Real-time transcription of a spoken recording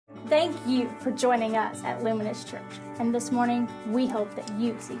Thank you for joining us at Luminous Church. And this morning, we hope that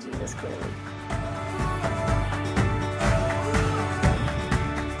you see Jesus clearly.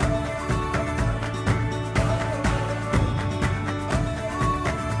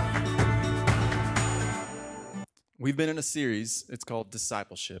 We've been in a series. It's called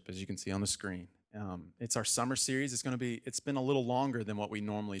Discipleship, as you can see on the screen. It's our summer series. It's been a little longer than what we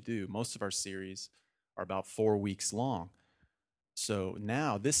normally do. Most of our series are about 4 weeks long. So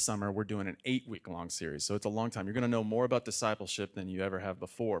now, this summer, we're doing an 8-week-long series. So it's a long time. You're going to know more about discipleship than you ever have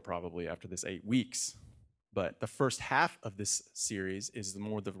before, probably, after this 8 weeks. But the first half of this series is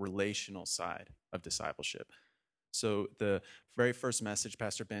more the relational side of discipleship. So the very first message,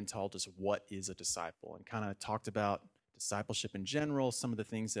 Pastor Ben told us what is a disciple and kind of talked about discipleship in general, some of the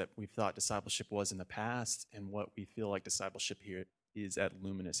things that we thought discipleship was in the past and what we feel like discipleship here is at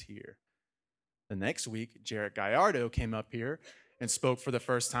Luminous here. The next week, Jarrett Gallardo came up here and spoke for the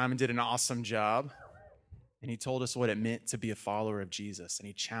first time and did an awesome job. And he told us what it meant to be a follower of Jesus. And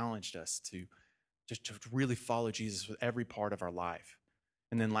he challenged us to really follow Jesus with every part of our life.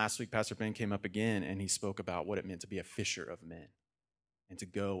 And then last week, Pastor Ben came up again and he spoke about what it meant to be a fisher of men and to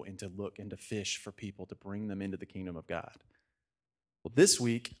go and to look and to fish for people to bring them into the kingdom of God. Well, this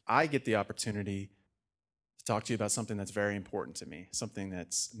week, I get the opportunity to talk to you about something that's very important to me, something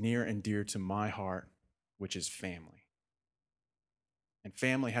that's near and dear to my heart, which is family. And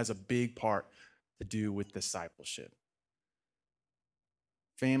family has a big part to do with discipleship.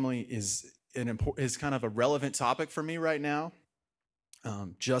 Family is kind of a relevant topic for me right now.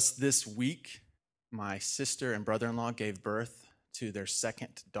 Just this week, my sister and brother-in-law gave birth to their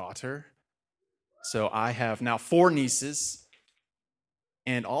second daughter. So I have now 4 nieces.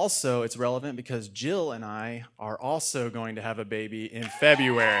 And also, it's relevant because Jill and I are also going to have a baby in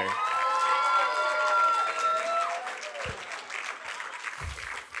February.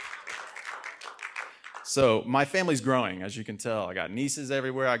 So my family's growing, as you can tell. I got nieces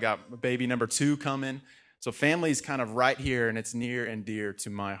everywhere. I got baby number 2 coming. So family's kind of right here, and it's near and dear to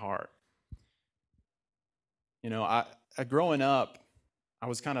my heart. You know, I growing up, I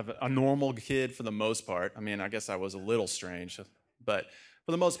was kind of a normal kid for the most part. I mean, I guess I was a little strange, but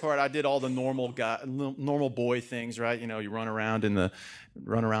for the most part, I did all the normal boy things, right? You know, you run around in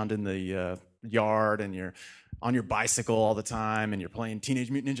the yard, and you're on your bicycle all the time, and you're playing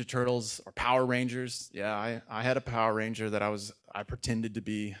Teenage Mutant Ninja Turtles or Power Rangers. Yeah, I had a Power Ranger that I pretended to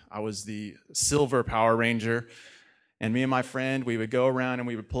be. I was the silver Power Ranger. And me and my friend, we would go around and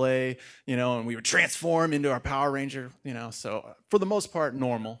we would play, you know, and we would transform into our Power Ranger, you know. So for the most part,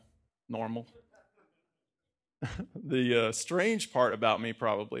 normal. The strange part about me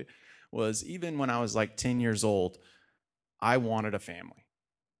probably was even when I was like 10 years old, I wanted a family,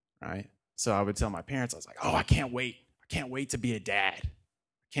 right? So I would tell my parents, I was like, oh, I can't wait. I can't wait to be a dad.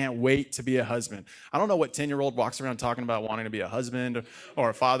 I can't wait to be a husband. I don't know what 10-year-old walks around talking about wanting to be a husband or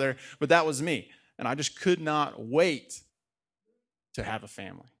a father, but that was me. And I just could not wait to have a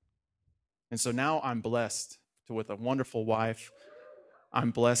family. And so now I'm blessed with a wonderful wife. I'm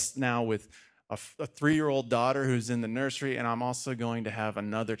blessed now with a 3-year-old daughter who's in the nursery, and I'm also going to have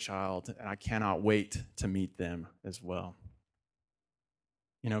another child, and I cannot wait to meet them as well.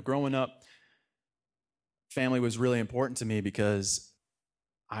 You know, growing up, family was really important to me because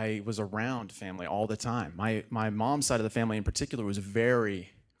I was around family all the time. My mom's side of the family in particular was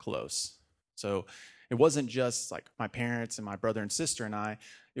very close. So it wasn't just like my parents and my brother and sister and I.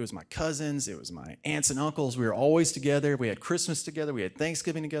 It was my cousins. It was my aunts and uncles. We were always together. We had Christmas together. We had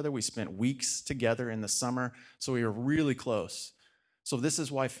Thanksgiving together. We spent weeks together in the summer. So we were really close. So this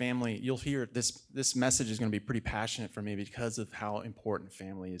is why family, you'll hear this message is going to be pretty passionate for me because of how important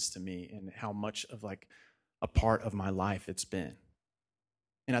family is to me and how much of like a part of my life it's been.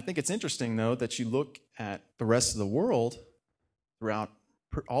 And I think it's interesting, though, that you look at the rest of the world throughout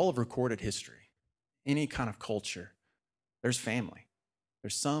all of recorded history, any kind of culture, there's family.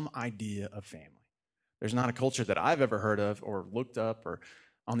 There's some idea of family. There's not a culture that I've ever heard of or looked up or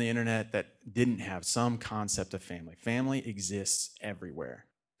on the internet that didn't have some concept of family. Family exists everywhere.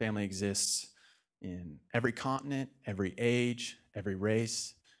 Family exists in every continent, every age, every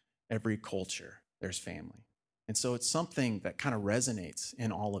race, every culture. There's family. And so it's something that kind of resonates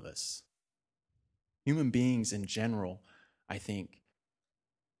in all of us. Human beings in general, I think,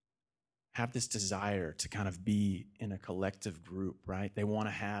 have this desire to kind of be in a collective group, right? They want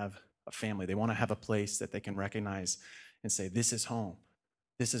to have a family. They want to have a place that they can recognize and say, this is home.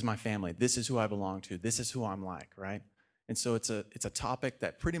 This is my family. This is who I belong to. This is who I'm like, right? And so it's a topic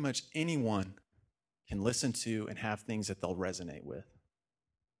that pretty much anyone can listen to and have things that they'll resonate with.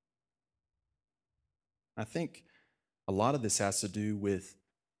 I think a lot of this has to do with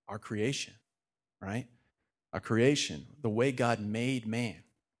our creation, right? Our creation, the way God made man.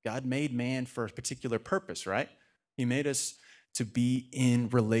 God made man for a particular purpose, right? He made us to be in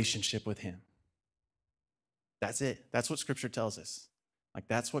relationship with him. That's it. That's what Scripture tells us. Like,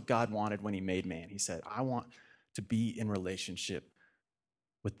 that's what God wanted when he made man. He said, I want to be in relationship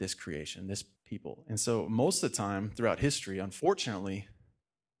with this creation, this people. And so most of the time throughout history, unfortunately,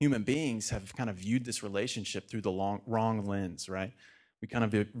 human beings have kind of viewed this relationship through the wrong lens, right? We kind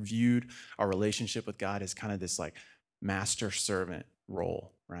of viewed our relationship with God as kind of this like master-servant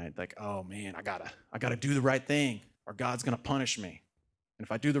role, right? Like, oh man, I gotta do the right thing or God's gonna punish me. And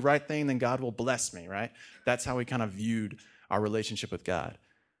if I do the right thing, then God will bless me, right? That's how we kind of viewed our relationship with God.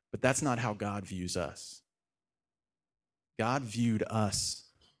 But that's not how God views us. God viewed us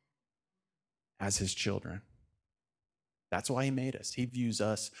as his children. That's why he made us. He views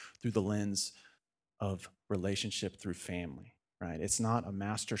us through the lens of relationship through family, right? It's not a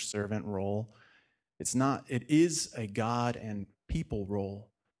master-servant role. It is a God and people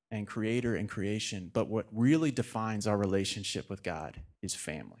role and creator and creation, but what really defines our relationship with God is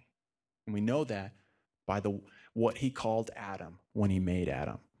family. And we know that by what he called Adam when he made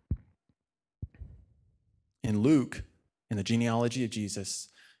Adam. In Luke, in the genealogy of Jesus,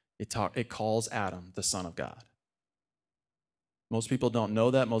 it calls Adam the Son of God. Most people don't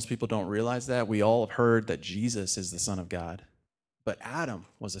know that. Most people don't realize that. We all have heard that Jesus is the Son of God, but Adam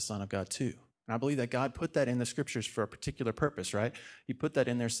was the Son of God too. And I believe that God put that in the Scriptures for a particular purpose, right? He put that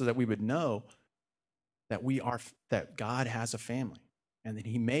in there so that we would know that that God has a family and that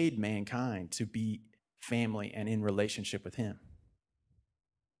he made mankind to be family and in relationship with him.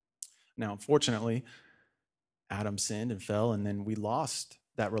 Now, unfortunately, Adam sinned and fell, and then we lost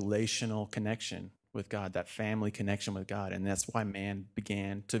that relational connection with God, that family connection with God. And that's why man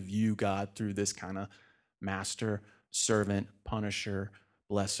began to view God through this kind of master, servant, punisher,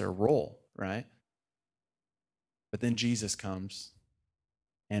 blesser role, right? But then Jesus comes,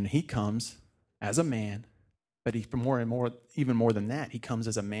 and he comes as a man, but even more than that, he comes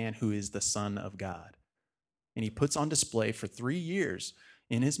as a man who is the Son of God. And he puts on display for 3 years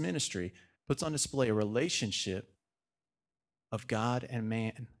in his ministry, puts on display a relationship of God and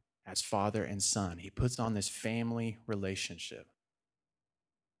man as father and son. He puts on this family relationship.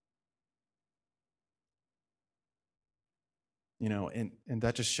 You know, and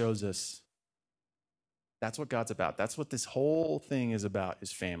that just shows us that's what God's about. That's what this whole thing is about,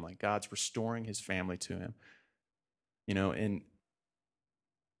 is family. God's restoring his family to him. You know, and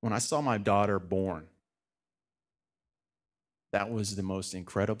when I saw my daughter born, that was the most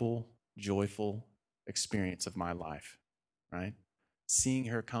incredible, joyful experience of my life, right? Seeing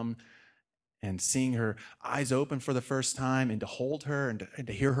her come and seeing her eyes open for the first time and to hold her and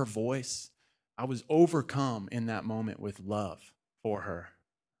to hear her voice, I was overcome in that moment with love for her,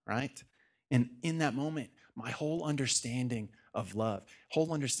 right? And in that moment, my whole understanding of love,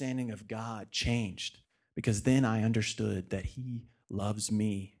 whole understanding of God changed, because then I understood that he loves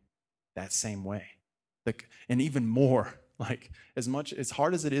me that same way. And even more, like as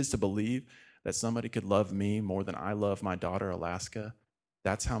hard as it is to believe that somebody could love me more than I love my daughter, Alaska,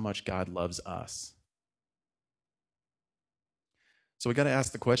 that's how much God loves us. So we got to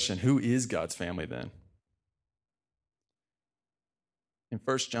ask the question, who is God's family then? In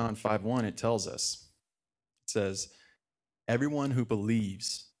 1 John 5:1, it tells us, it says, everyone who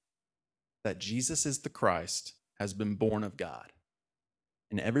believes that Jesus is the Christ has been born of God.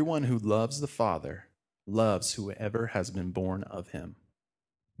 And everyone who loves the Father loves whoever has been born of him.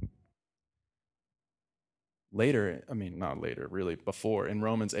 Later, not later, really, before, in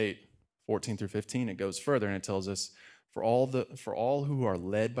Romans 8:14-15, it goes further and it tells us, for all who are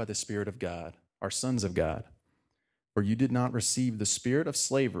led by the Spirit of God are sons of God. For you did not receive the spirit of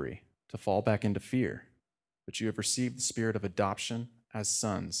slavery to fall back into fear, but you have received the spirit of adoption as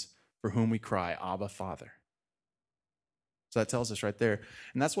sons, for whom we cry, Abba, Father. So that tells us right there.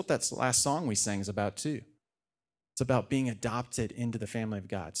 And that's what that last song we sang is about too. It's about being adopted into the family of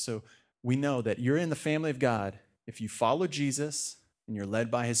God. So we know that you're in the family of God if you follow Jesus and you're led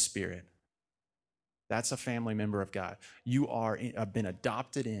by his Spirit. That's a family member of God. You have been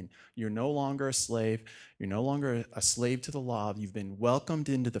adopted in. You're no longer a slave. You're no longer a slave to the law. You've been welcomed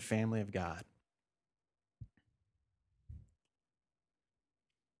into the family of God.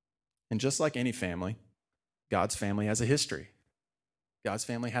 And just like any family, God's family has a history. God's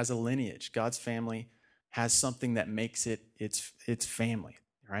family has a lineage. God's family has something that makes it its family,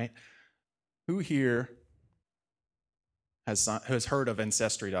 right? Who here has heard of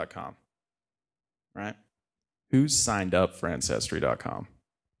Ancestry.com? Right? Who's signed up for Ancestry.com?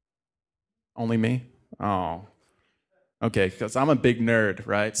 Only me? Oh. Okay, because I'm a big nerd,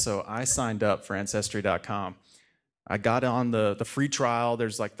 right? So I signed up for Ancestry.com. I got on the free trial.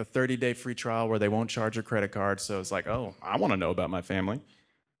 There's like the 30-day free trial where they won't charge your credit card. So it's like, oh, I want to know about my family.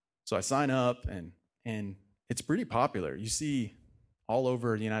 So I sign up, and it's pretty popular. You see all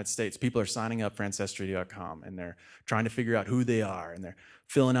over the United States, people are signing up for Ancestry.com, and they're trying to figure out who they are, and they're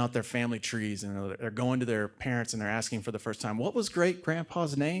filling out their family trees, and they're going to their parents, and they're asking for the first time, what was great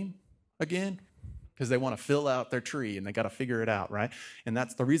grandpa's name again? Because they want to fill out their tree, and they got to figure it out, right? And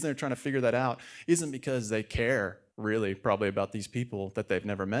that's the reason they're trying to figure that out isn't because they care really probably about these people that they've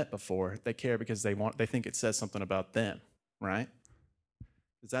never met before. They care because they think it says something about them, right?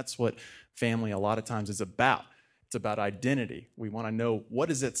 Because that's what family a lot of times is about. It's about identity. We want to know, what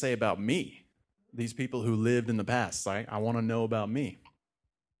does it say about me? These people who lived in the past, right? I want to know about me.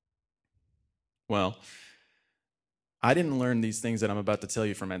 Well, I didn't learn these things that I'm about to tell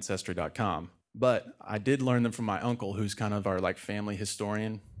you from Ancestry.com, but I did learn them from my uncle, who's kind of our like family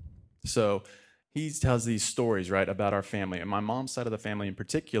historian. So he tells these stories, right, about our family. And my mom's side of the family in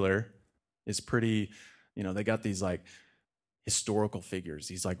particular is pretty, they got these like historical figures,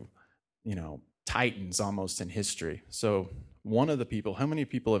 these like, titans almost in history. So one of the people, how many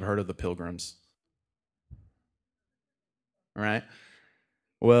people have heard of the Pilgrims? All right.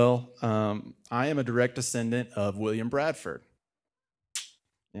 Well, I am a direct descendant of William Bradford.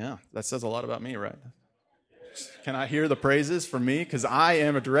 Yeah, that says a lot about me, right? Can I hear the praises for me? Because I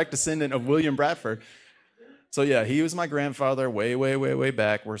am a direct descendant of William Bradford. So yeah, he was my grandfather way, way, way, way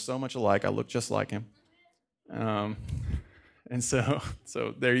back. We're so much alike. I look just like him. And so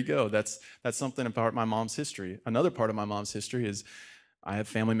there you go. That's something about my mom's history. Another part of my mom's history is I have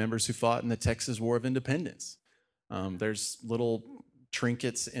family members who fought in the Texas War of Independence. There's little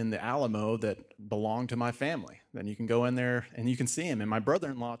trinkets in the Alamo that belong to my family. Then you can go in there and you can see them. And my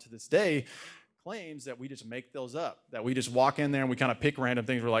brother-in-law to this day claims that we just make those up, that we just walk in there and we kind of pick random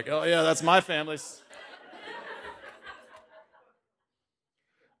things. We're like, oh yeah, that's my family's.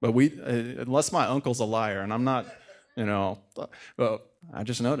 But unless my uncle's a liar, and I'm not, well, I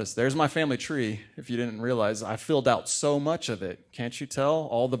just noticed, there's my family tree. If you didn't realize, I filled out so much of it. Can't you tell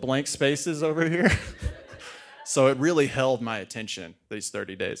all the blank spaces over here? So it really held my attention these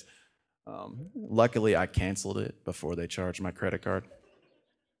 30 days. Luckily, I canceled it before they charged my credit card.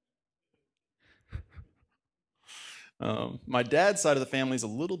 My dad's side of the family is a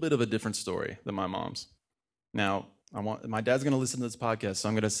little bit of a different story than my mom's. Now, my dad's going to listen to this podcast, so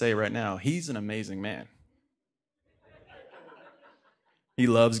I'm going to say right now, he's an amazing man. He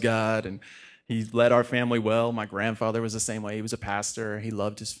loves God, and he led our family well. My grandfather was the same way. He was a pastor. He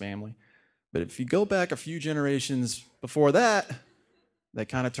loved his family. But if you go back a few generations before that, they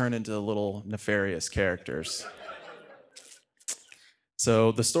kind of turned into little nefarious characters.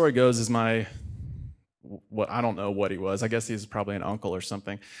 So the story goes is I don't know what he was. I guess he was probably an uncle or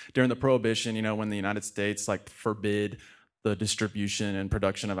something. During the Prohibition, when the United States forbid the distribution and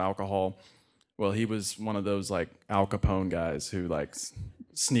production of alcohol, well, he was one of those Al Capone guys who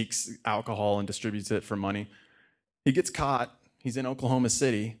sneaks alcohol and distributes it for money. He gets caught. He's in Oklahoma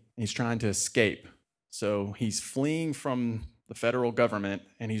City. He's trying to escape. So he's fleeing from the federal government,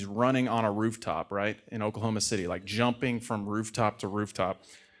 and he's running on a rooftop, right, in Oklahoma City, jumping from rooftop to rooftop.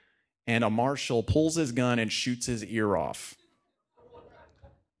 And a marshal pulls his gun and shoots his ear off.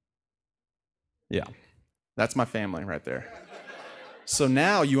 Yeah, that's my family right there. So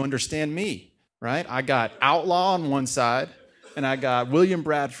now you understand me, right? I got outlaw on one side, and I got William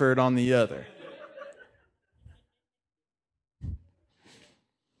Bradford on the other.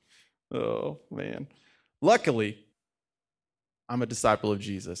 Oh, man. Luckily, I'm a disciple of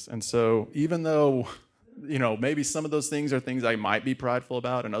Jesus. And so even though, maybe some of those things are things I might be prideful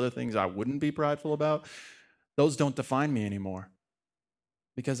about and other things I wouldn't be prideful about, those don't define me anymore.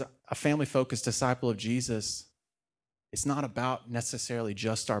 Because a family-focused disciple of Jesus, it's not about necessarily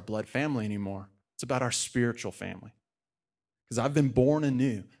just our blood family anymore. It's about our spiritual family. Because I've been born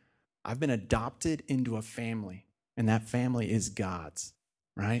anew. I've been adopted into a family, and that family is God's,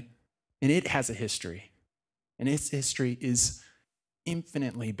 right? And it has a history. And its history is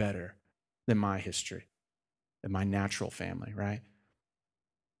infinitely better than my history, than my natural family, right?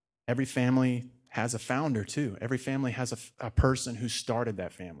 Every family has a founder too. Every family has a person who started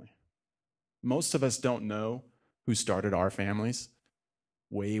that family. Most of us don't know who started our families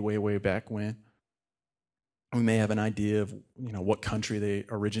way, way, way back when. We may have an idea of what country they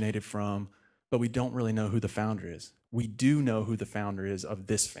originated from, but we don't really know who the founder is. We do know who the founder is of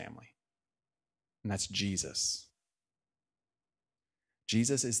this family, and that's Jesus.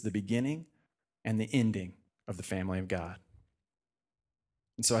 Jesus is the beginning and the ending of the family of God.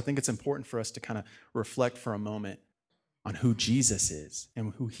 And so I think it's important for us to kind of reflect for a moment on who Jesus is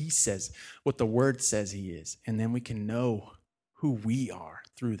and who he says, what the word says he is. And then we can know who we are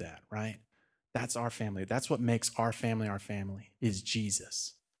through that, right? That's our family. That's what makes our family, is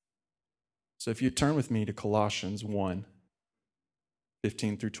Jesus. So if you turn with me to Colossians 1,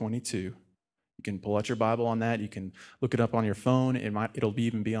 15 through 22, you can pull out your Bible on that. You can look it up on your phone. It'll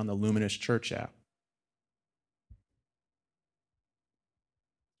even be on the Luminous Church app.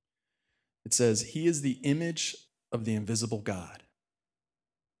 It says, he is the image of the invisible God,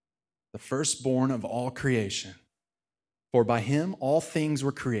 the firstborn of all creation. For by him all things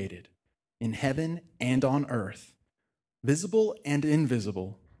were created, in heaven and on earth, visible and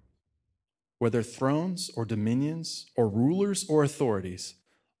invisible, whether thrones or dominions or rulers or authorities,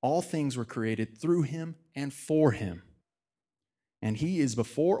 all things were created through him and for him. And he is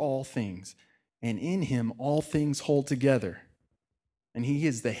before all things, and in him all things hold together. And he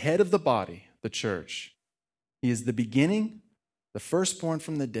is the head of the body, the church. He is the beginning, the firstborn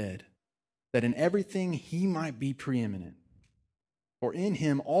from the dead, that in everything he might be preeminent. For in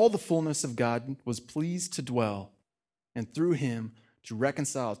him all the fullness of God was pleased to dwell, and through him to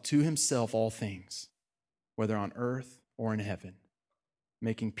reconcile to himself all things, whether on earth or in heaven,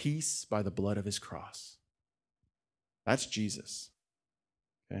 making peace by the blood of his cross. That's Jesus.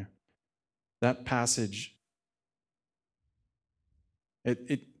 Okay? That passage,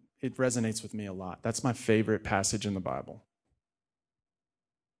 it resonates with me a lot. That's my favorite passage in the Bible.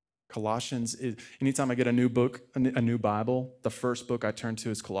 Colossians is, anytime I get a new book, a new Bible, the first book I turn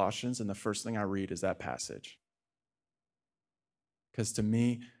to is Colossians, and the first thing I read is that passage. Because to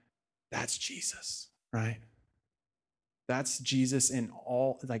me, that's Jesus, right? That's Jesus in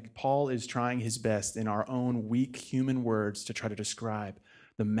all, like Paul is trying his best in our own weak human words to try to describe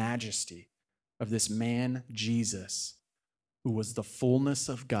the majesty of this man, Jesus, who was the fullness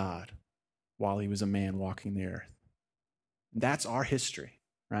of God while he was a man walking the earth. That's our history,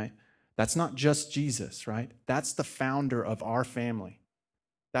 right? That's not just Jesus, right? That's the founder of our family.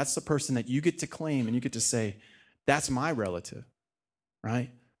 That's the person that you get to claim and you get to say, that's my relative, right?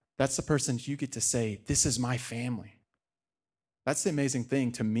 That's the person you get to say, this is my family. That's the amazing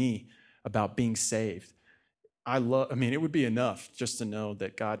thing to me about being saved. It would be enough just to know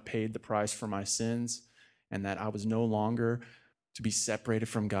that God paid the price for my sins and that I was no longer to be separated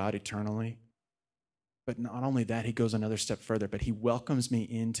from God eternally. But not only that, he goes another step further, but he welcomes me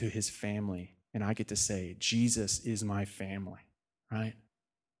into his family. And I get to say, Jesus is my family, right?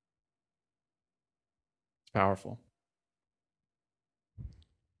 It's powerful.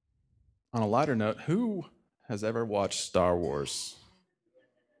 On a lighter note, who has ever watched Star Wars?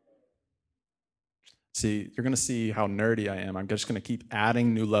 See, you're going to see how nerdy I am. I'm just going to keep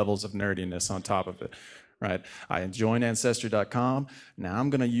adding new levels of nerdiness on top of it, right? I joined Ancestry.com. Now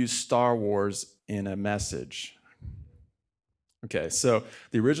I'm going to use Star Wars in a message. Okay, so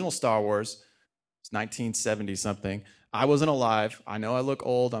the original Star Wars is 1970-something. I wasn't alive. I know I look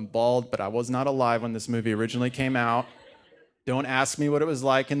old. I'm bald, but I was not alive when this movie originally came out. Don't ask me what it was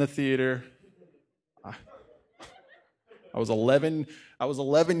like in the theater. I was 11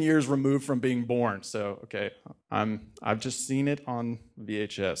 years removed from being born. So, okay, I've just seen it on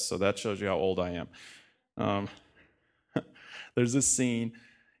VHS, so that shows you how old I am. There's this scene,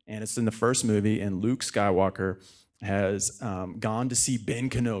 and it's in the first movie, and Luke Skywalker has gone to see Ben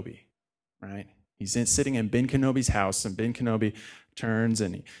Kenobi, right? He's sitting in Ben Kenobi's house, and Ben Kenobi turns,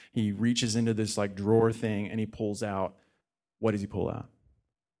 and he reaches into this like drawer thing, and he pulls out, what does he pull out?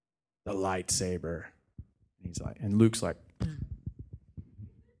 The lightsaber. And Luke's like,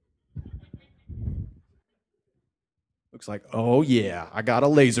 Luke's like, oh yeah, I got a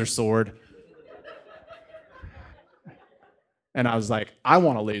laser sword. And I was like, I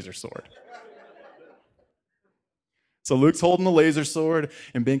want a laser sword. So Luke's holding the laser sword,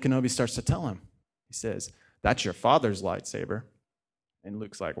 and Ben Kenobi starts to tell him. He says, that's your father's lightsaber. And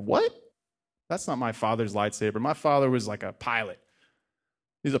Luke's like, what? That's not my father's lightsaber. My father was like a pilot.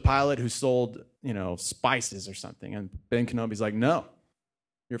 He's a pilot who sold, spices or something. And Ben Kenobi's like, no,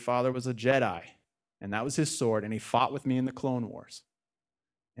 your father was a Jedi. And that was his sword, and he fought with me in the Clone Wars.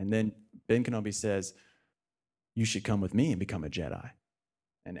 And then Ben Kenobi says, you should come with me and become a Jedi.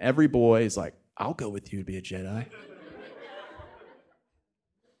 And every boy is like, I'll go with you to be a Jedi.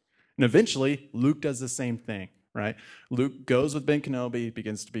 And eventually, Luke does the same thing, right? Luke goes with Ben Kenobi,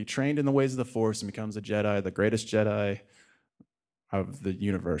 begins to be trained in the ways of the Force, and becomes a Jedi, the greatest Jedi of the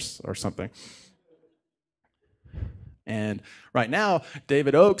universe or something. And right now,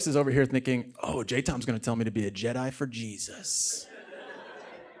 David Oakes is over here thinking, oh, J-Tom's going to tell me to be a Jedi for Jesus.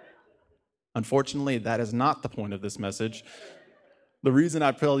 Unfortunately, that is not the point of this message. The reason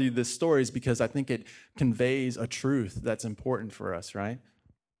I tell you this story is because I think it conveys a truth that's important for us, right?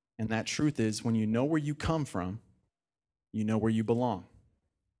 And that truth is when you know where you come from, you know where you belong,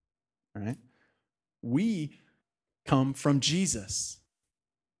 right? We come from Jesus.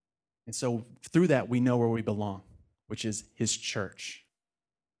 And so through that, we know where we belong, which is his church,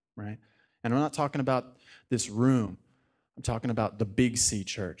 right? And I'm not talking about this room. I'm talking about the Big C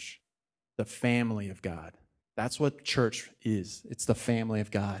church, the family of God. That's what church is. It's the family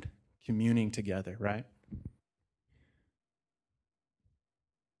of God communing together, right?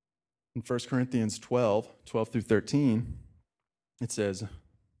 In 1 Corinthians 12 through 13, it says,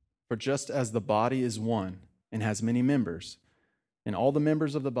 "For just as the body is one and has many members, and all the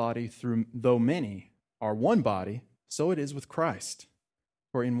members of the body, though many, are one body, so it is with Christ.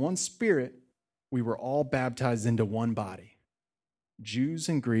 For in one Spirit we were all baptized into one body, Jews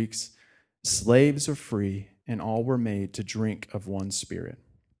and Greeks, slaves or free, and all were made to drink of one Spirit."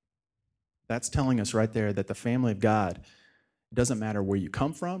 That's telling us right there that the family of God, it doesn't matter where you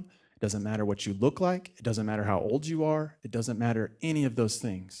come from, it doesn't matter what you look like, it doesn't matter how old you are, it doesn't matter any of those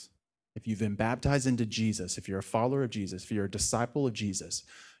things. If you've been baptized into Jesus, if you're a follower of Jesus, if you're a disciple of Jesus,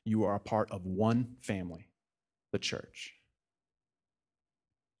 you are a part of one family, the church.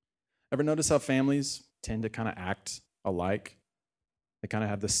 Ever notice how families tend to kind of act alike? They kind of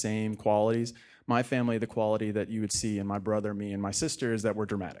have the same qualities. My family, the quality that you would see in my brother, me, and my sister is that we're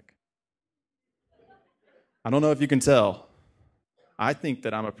dramatic. I don't know if you can tell. I think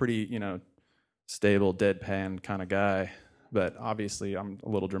that I'm a pretty, stable, deadpan kind of guy, but obviously I'm a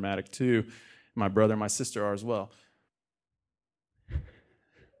little dramatic too. My brother and my sister are as well.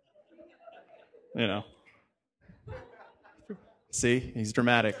 See, he's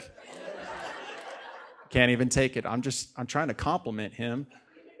dramatic. Can't even take it. I'm trying to compliment him.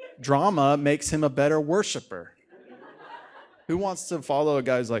 Drama makes him a better worshiper. Who wants to follow a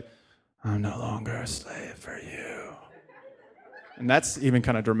guy who's like, "I'm no longer a slave for you"? And that's even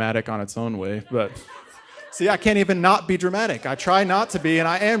kind of dramatic on its own way. But see, I can't even not be dramatic. I try not to be, and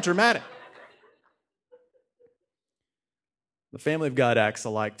I am dramatic. The family of God acts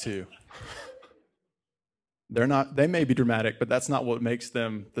alike too. They may be dramatic, but that's not what makes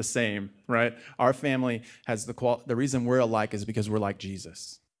them the same, right? Our family has the reason we're alike is because we're like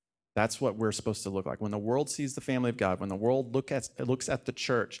Jesus. That's what we're supposed to look like. When the world sees the family of God, when the world looks at the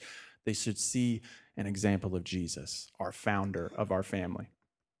church, they should see an example of Jesus, our founder of our family.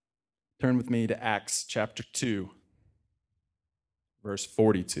 Turn with me to Acts chapter 2, verse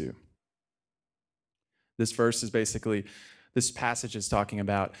 42. This passage is talking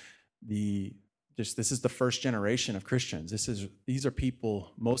about this is the first generation of Christians. These are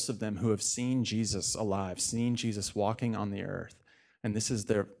people, most of them, who have seen Jesus alive, seen Jesus walking on the earth. And this is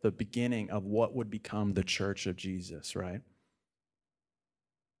the beginning of what would become the church of Jesus, right?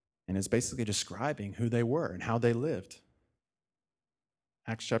 And it's basically describing who they were and how they lived.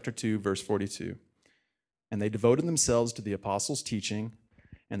 Acts chapter 2, verse 42. "And they devoted themselves to the apostles' teaching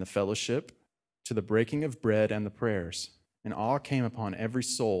and the fellowship, to the breaking of bread and the prayers. And awe came upon every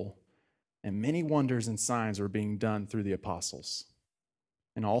soul, and many wonders and signs were being done through the apostles.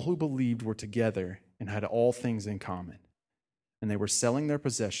 And all who believed were together and had all things in common. And they were selling their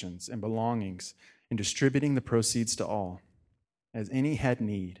possessions and belongings and distributing the proceeds to all, as any had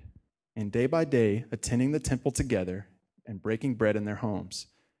need. And day by day, attending the temple together and breaking bread in their homes,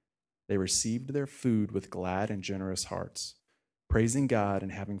 they received their food with glad and generous hearts, praising God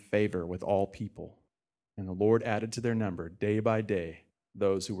and having favor with all people. And the Lord added to their number day by day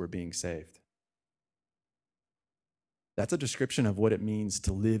those who were being saved." That's a description of what it means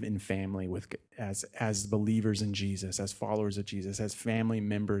to live in family as believers in Jesus, as followers of Jesus, as family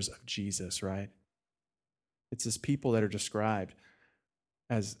members of Jesus, right? It's this people that are described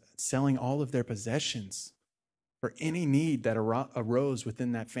as selling all of their possessions for any need that arose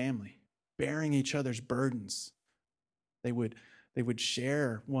within that family, bearing each other's burdens. They would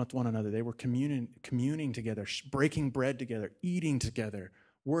share with one another. They were communing together, breaking bread together, eating together,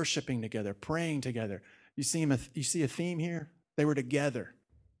 worshiping together, praying together. You see a theme here? They were together.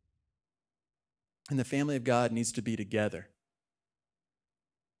 And the family of God needs to be together.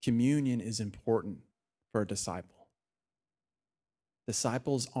 Communion is important for a disciple.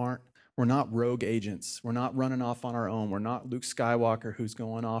 We're not rogue agents. We're not running off on our own. We're not Luke Skywalker who's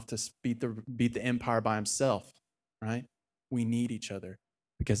going off to beat the empire by himself, right? We need each other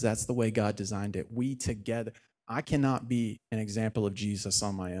because that's the way God designed it. We together. I cannot be an example of Jesus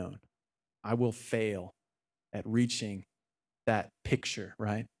on my own. I will fail at reaching that picture,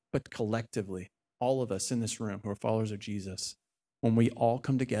 right? But collectively, all of us in this room who are followers of Jesus, When we all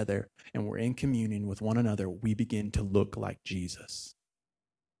come together and we're in communion with one another, we begin to look like Jesus.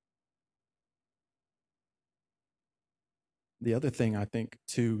 The other thing I think,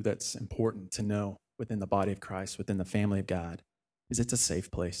 too, that's important to know within the body of Christ, within the family of God, is it's a safe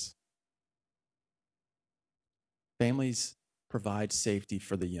place. Families provide safety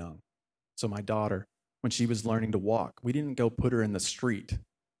for the young. So my daughter, when she was learning to walk, we didn't go put her in the street,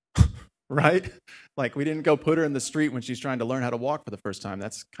 right? Like we didn't go put her in the street when she's trying to learn how to walk for the first time.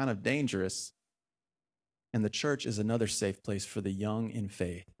 That's kind of dangerous. And the church is another safe place for the young in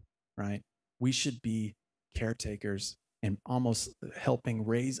faith, right? We should be caretakers and almost helping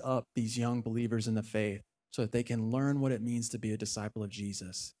raise up these young believers in the faith so that they can learn what it means to be a disciple of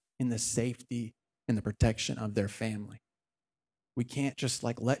Jesus in the safety and the protection of their family. We can't just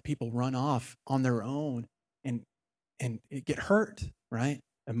like let people run off on their own and get hurt, right?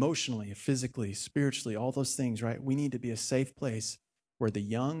 Emotionally, physically, spiritually, all those things, right? We need to be a safe place where the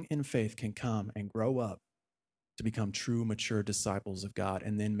young in faith can come and grow up to become true, mature disciples of God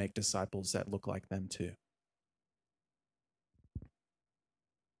and then make disciples that look like them too.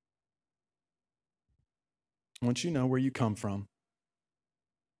 Once you know where you come from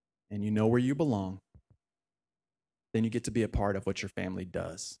and you know where you belong, then you get to be a part of what your family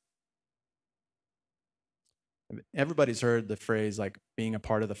does. Everybody's heard the phrase like being a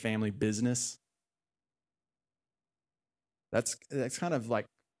part of the family business. That's kind of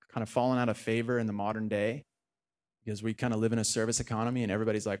fallen out of favor in the modern day because we kind of live in a service economy and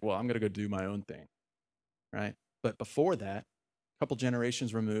everybody's like, well, I'm going to go do my own thing, right? But before that, a couple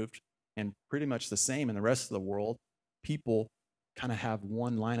generations removed and pretty much the same in the rest of the world, people kind of have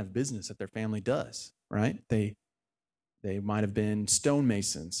one line of business that their family does, right? They might have been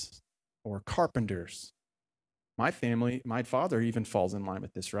stonemasons or carpenters. My family, my father even falls in line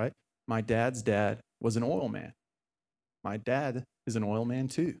with this, right? My dad's dad was an oil man. My dad is an oil man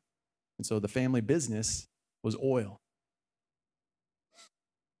too. And so the family business was oil.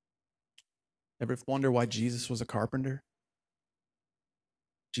 Ever wonder why Jesus was a carpenter?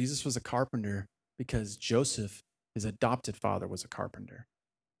 Jesus was a carpenter because Joseph, his adopted father, was a carpenter.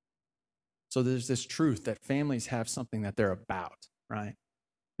 So there's this truth that families have something that they're about, right?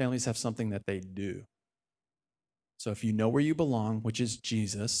 Families have something that they do. So if you know where you belong, which is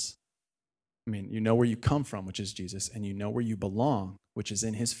Jesus, you know where you come from, which is Jesus, and you know where you belong, which is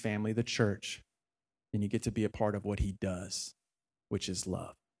in his family, the church, then you get to be a part of what he does, which is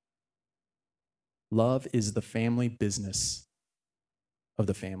love. Love is the family business of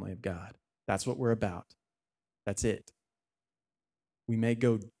the family of God. That's what we're about. That's it. We may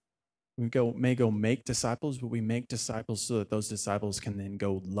go make disciples, but we make disciples so that those disciples can then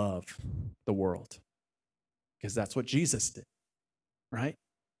go love the world. Because that's what Jesus did, right?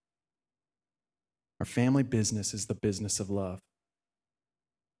 Our family business is the business of love.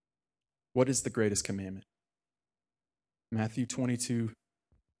 What is the greatest commandment? Matthew 22,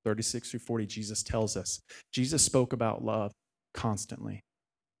 36 through 40, Jesus tells us. Jesus spoke about love constantly.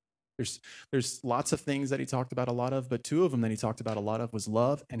 There's lots of things that he talked about a lot of, but two of them that he talked about a lot of was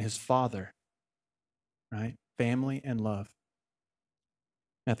love and his Father, right? Family and love.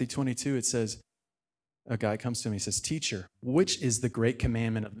 Matthew 22, it says, a guy comes to him, he says, "Teacher, which is the great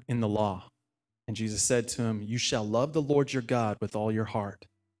commandment in the law?" And Jesus said to him, "You shall love the Lord your God with all your heart,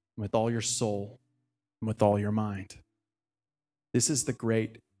 with all your soul, and with all your mind. This is the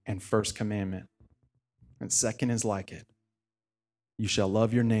great and first commandment. And second is like it. You shall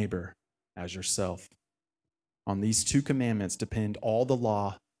love your neighbor as yourself. On these two commandments depend all the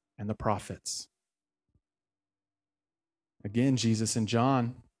law and the prophets." Again, Jesus in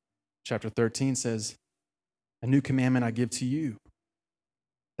John chapter 13 says, "A new commandment I give to you,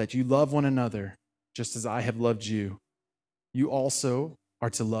 that you love one another just as I have loved you. You also are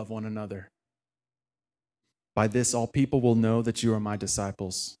to love one another. By this, all people will know that you are my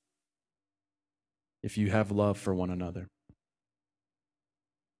disciples, if you have love for one another."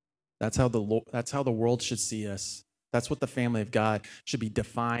 That's how the world should see us. That's what the family of God should be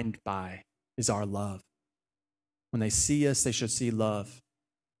defined by, is our love. When they see us, they should see love.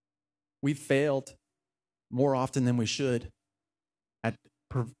 We've failed more often than we should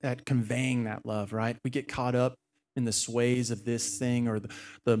at conveying that love, right? We get caught up in the sways of this thing or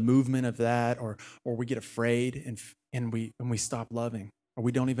the movement of that, or we get afraid and we stop loving, or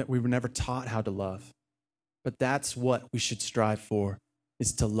we were never taught how to love. But that's what we should strive for,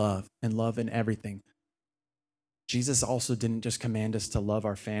 is to love, and love in everything. Jesus also didn't just command us to love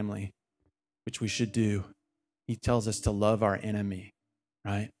our family, which we should do. He tells us to love our enemy,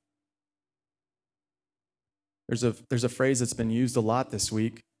 right? There's a phrase that's been used a lot this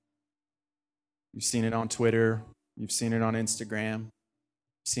week. You've seen it on Twitter. You've seen it on Instagram,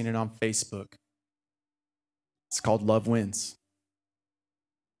 seen it on Facebook. It's called Love Wins.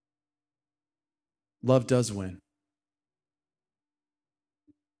 Love does win.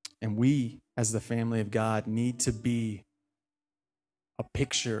 And we, as the family of God, need to be a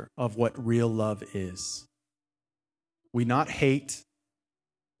picture of what real love is. We not hate.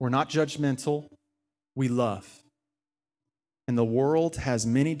 We're not judgmental. We love. And the world has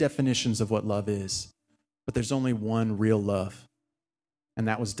many definitions of what love is, but there's only one real love. And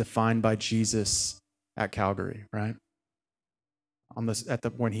that was defined by Jesus at Calvary, right?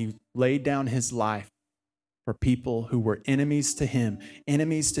 When he laid down his life for people who were enemies to him,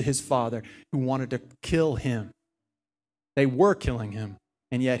 enemies to his Father, who wanted to kill him. They were killing him,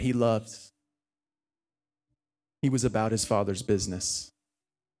 and yet he loved. He was about his Father's business,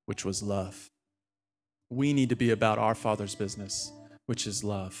 which was love. We need to be about our Father's business, which is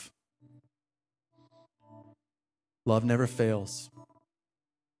love. Love never fails.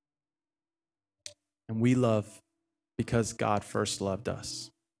 And we love because God first loved us.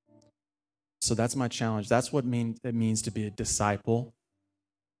 So that's my challenge. That's what it means to be a disciple.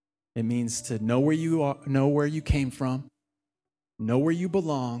 It means to know where you are, know where you came from, know where you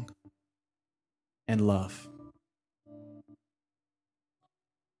belong, and love.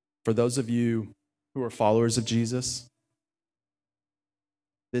 For those of you who are followers of Jesus,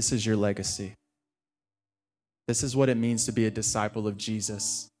 this is your legacy. This is what it means to be a disciple of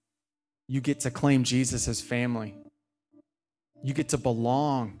Jesus. You get to claim Jesus as family. You get to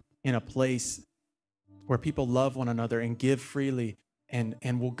belong in a place where people love one another and give freely and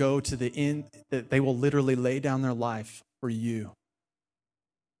will go to the end, that they will literally lay down their life for you.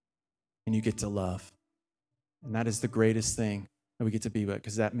 And you get to love. And that is the greatest thing that we get to be with,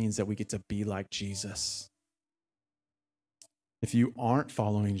 because that means that we get to be like Jesus. If you aren't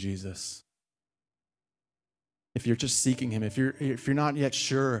following Jesus, if you're just seeking him, if you're not yet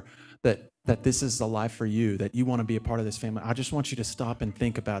sure that this is the life for you, that you want to be a part of this family, I just want you to stop and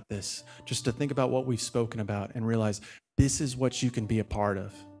think about this, just to think about what we've spoken about and realize this is what you can be a part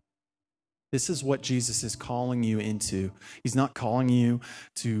of. This is what Jesus is calling you into. He's not calling you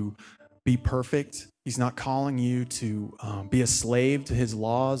to be perfect. He's not calling you to be a slave to his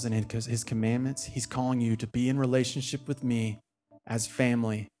laws and his commandments. He's calling you to be in relationship with me as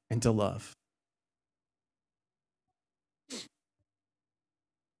family and to love.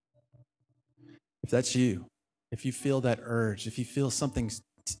 If that's you, if you feel that urge, if you feel something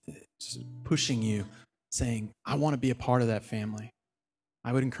pushing you, saying, I want to be a part of that family,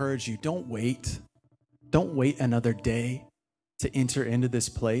 I would encourage you, don't wait. Don't wait another day to enter into this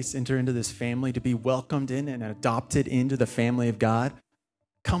place, enter into this family, to be welcomed in and adopted into the family of God.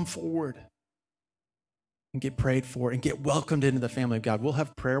 Come forward and get prayed for and get welcomed into the family of God. We'll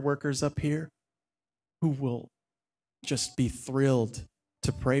have prayer workers up here who will just be thrilled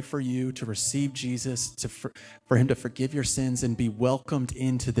to pray for you, to receive Jesus, for him to forgive your sins and be welcomed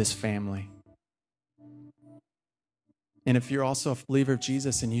into this family. And if you're also a believer of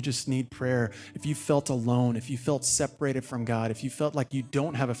Jesus and you just need prayer, if you felt alone, if you felt separated from God, if you felt like you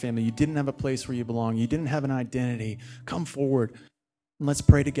don't have a family, you didn't have a place where you belong, you didn't have an identity, come forward and let's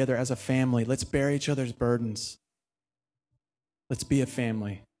pray together as a family. Let's bear each other's burdens. Let's be a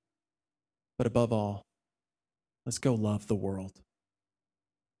family. But above all, let's go love the world.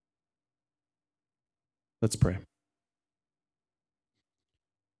 Let's pray.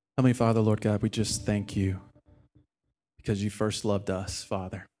 Heavenly Father, Lord God, we just thank you because you first loved us,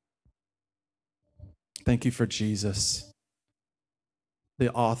 Father. Thank you for Jesus,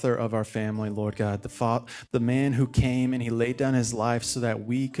 the author of our family, Lord God, the man who came and he laid down his life so that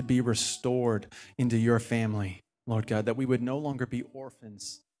we could be restored into your family, Lord God, that we would no longer be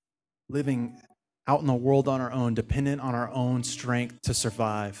orphans, living out in the world on our own, dependent on our own strength to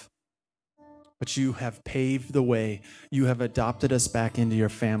survive. But you have paved the way. You have adopted us back into your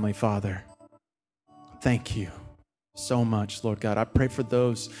family, Father. Thank you so much, Lord God. I pray for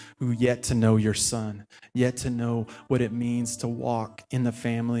those who yet to know your Son, yet to know what it means to walk in the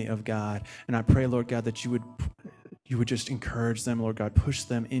family of God. And I pray, Lord God, that you would just encourage them, Lord God, push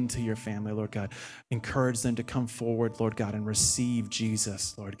them into your family, Lord God. Encourage them to come forward, Lord God, and receive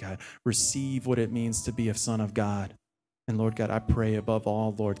Jesus, Lord God. Receive what it means to be a son of God. And Lord God, I pray above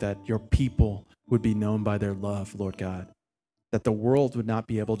all, Lord, that your people would be known by their love, Lord God. That the world would not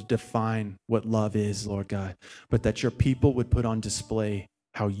be able to define what love is, Lord God, but that your people would put on display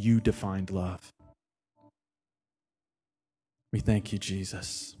how you defined love. We thank you,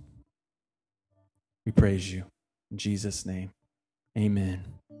 Jesus. We praise you. In Jesus' name, amen.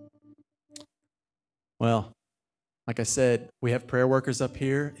 Well, Like I said, we have prayer workers up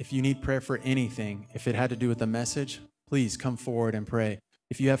here. If you need prayer for anything, if it had to do with the message, please come forward and pray.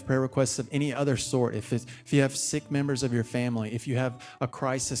 If you have prayer requests of any other sort, if you have sick members of your family, if you have a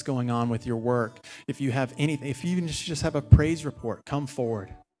crisis going on with your work, if you have anything, if you even just have a praise report, come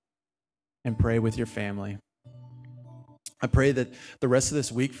forward and pray with your family. I pray that the rest of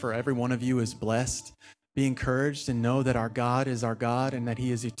this week for every one of you is blessed. Be encouraged and know that our God is our God and that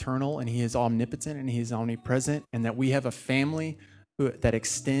He is eternal and He is omnipotent and He is omnipresent, and that we have a family that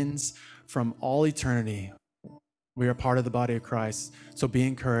extends from all eternity. We are part of the body of Christ. So be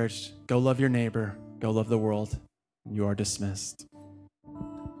encouraged. Go love your neighbor. Go love the world. You are dismissed.